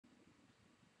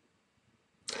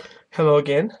Hello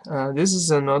again. This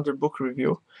is another book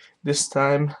review. This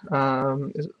time,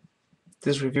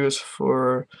 this review is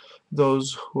for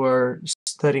those who are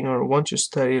studying or want to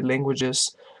study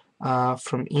languages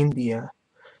from India.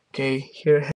 Okay,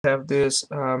 here I have this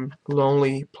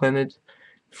Lonely Planet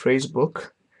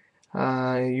phrasebook.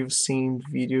 You've seen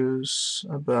videos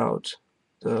about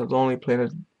the Lonely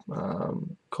Planet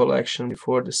collection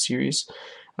before the series.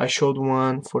 I showed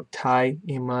one for Thai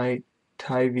in my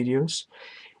Thai videos,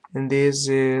 and this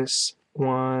is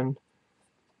one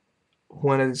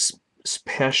that is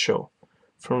special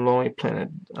from Lonely Planet.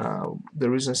 The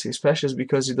reason I say special is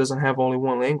because it doesn't have only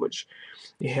one language.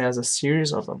 It has a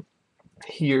series of them.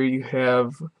 Here you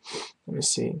have, let me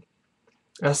see,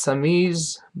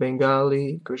 Assamese,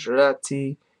 Bengali,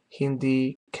 Gujarati,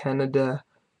 Hindi, Kannada,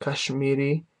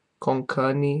 Kashmiri,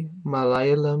 Konkani,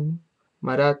 Malayalam,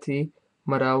 Marathi,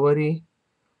 Marwari,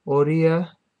 Oriya,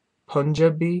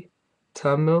 Punjabi,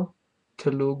 Tamil,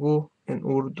 Telugu, and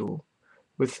Urdu,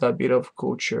 with a bit of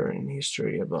culture and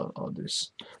history about all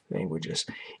these languages.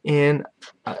 And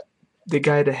the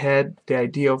guy that had the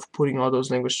idea of putting all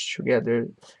those languages together,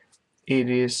 it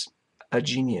is a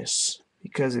genius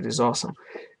because it is awesome.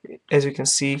 As you can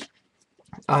see,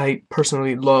 I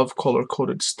personally love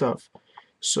color-coded stuff.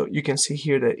 So you can see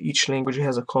here that each language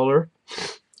has a color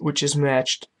which is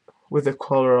matched with the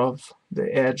color of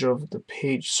the edge of the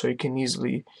page, so you can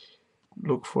easily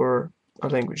look for a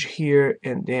language here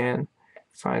and then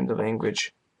find the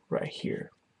language right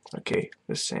here. Okay,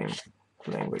 the same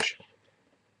language.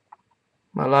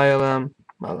 Malayalam,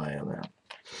 Malayalam.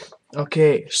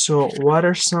 Okay, so what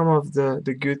are some of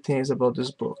the good things about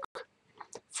this book?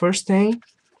 First thing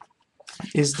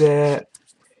is that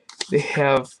they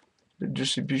have the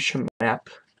distribution map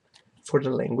for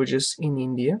the languages in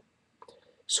India.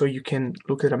 So you can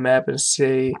look at a map and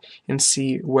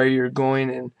see where you're going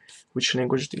and which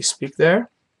language they speak there.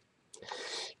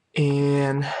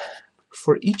 And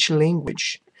for each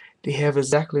language, they have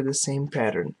exactly the same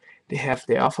pattern. They have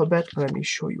the alphabet. Let me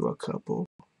show you a couple.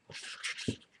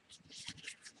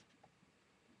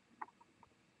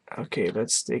 Okay,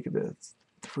 let's take the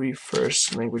three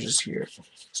first languages here.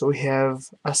 So we have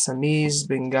Assamese,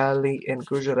 Bengali, and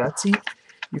Gujarati.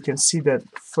 You can see that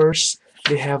first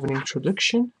they have an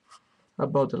introduction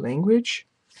about the language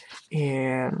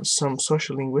and some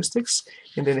social linguistics,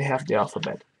 and then they have the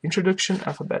alphabet. Introduction,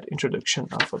 alphabet, introduction,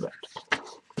 alphabet.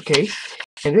 Okay,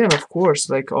 and then of course,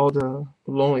 like all the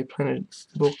Lonely Planet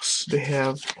books, they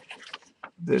have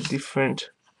the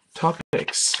different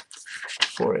topics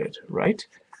for it, right?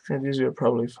 And these you're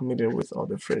probably familiar with all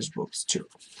the phrase books too.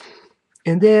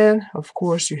 And then of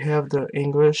course you have the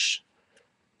English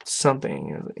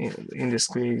something, in this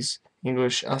case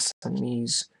English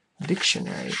Assamese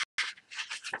dictionary.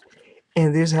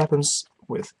 And this happens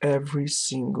with every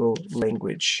single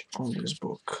language on this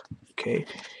book. Okay,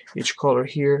 each color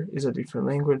here is a different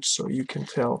language, so you can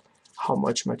tell how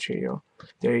much material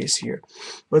there is here.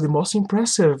 But the most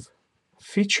impressive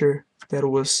feature that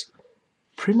was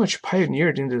pretty much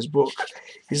pioneered in this book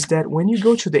is that when you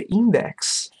go to the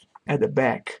index at the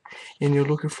back and you're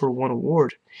looking for one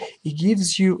word, it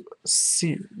gives you,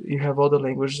 see, you have all the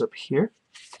languages up here,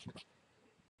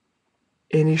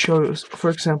 and it shows, for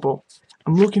example,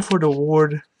 I'm looking for the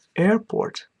word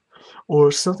airport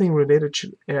or something related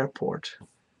to airport.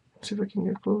 Let's see if I can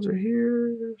get closer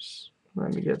here.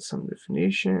 Let me get some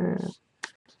definition.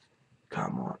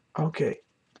 Come on. Okay.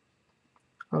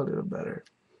 A little better.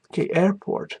 Okay,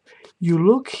 airport. You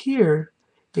look here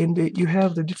and you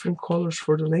have the different colors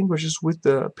for the languages with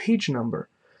the page number,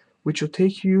 which will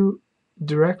take you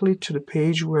directly to the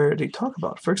page where they talk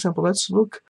about. For example, let's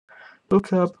look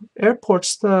up airport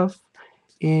stuff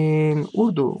in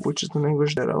Urdu, which is the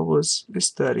language that I was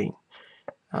studying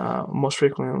most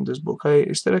frequently on this book. I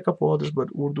studied a couple others, but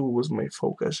Urdu was my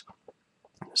focus.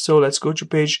 So let's go to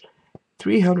page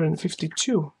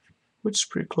 352, which is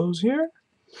pretty close here.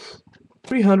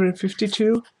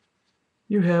 352,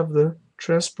 you have the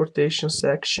transportation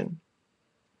section.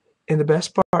 And the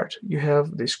best part, you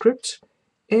have the script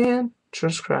and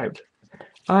transcribed.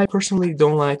 I personally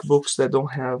don't like books that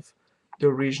don't have the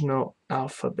original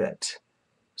alphabet.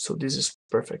 So this is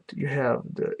perfect. You have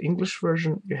the English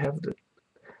version, you have the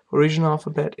original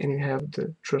alphabet, and you have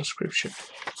the transcription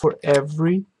for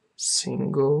every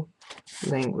single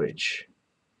language.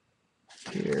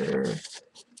 Here,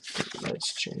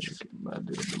 let's change it a little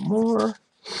bit more.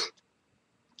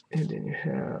 And then you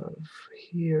have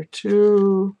here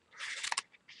too,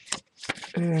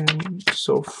 and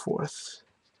so forth.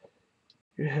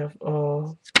 You have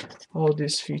all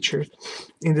these features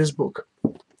in this book.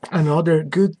 Another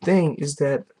good thing is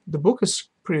that the book is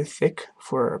pretty thick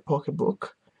for a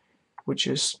pocketbook, which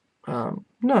is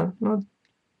not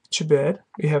too bad.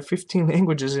 You have 15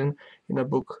 languages in a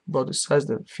book about the size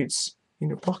that fits in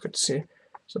your pocket. See,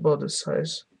 it's about the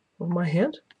size of my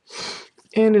hand,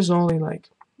 and it's only like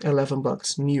 11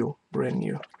 bucks, new, brand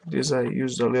new. This I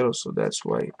used a little, so that's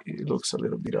why it looks a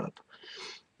little bit up.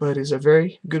 But it's a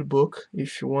very good book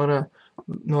if you wanna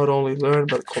not only learn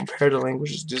but compare the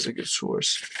languages. This is a good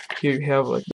source. Here you have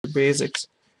like the basics,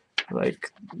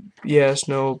 like yes,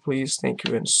 no, please, thank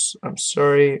you, and I'm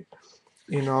sorry,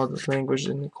 in all the language,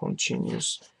 and it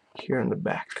continues here in the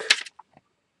back.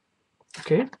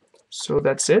 Okay, so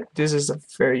that's it. This is a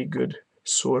very good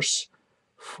source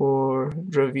for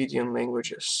Dravidian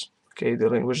languages. Okay, the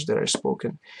language that are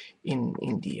spoken in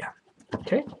India.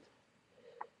 Okay,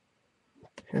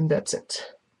 and that's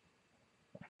it.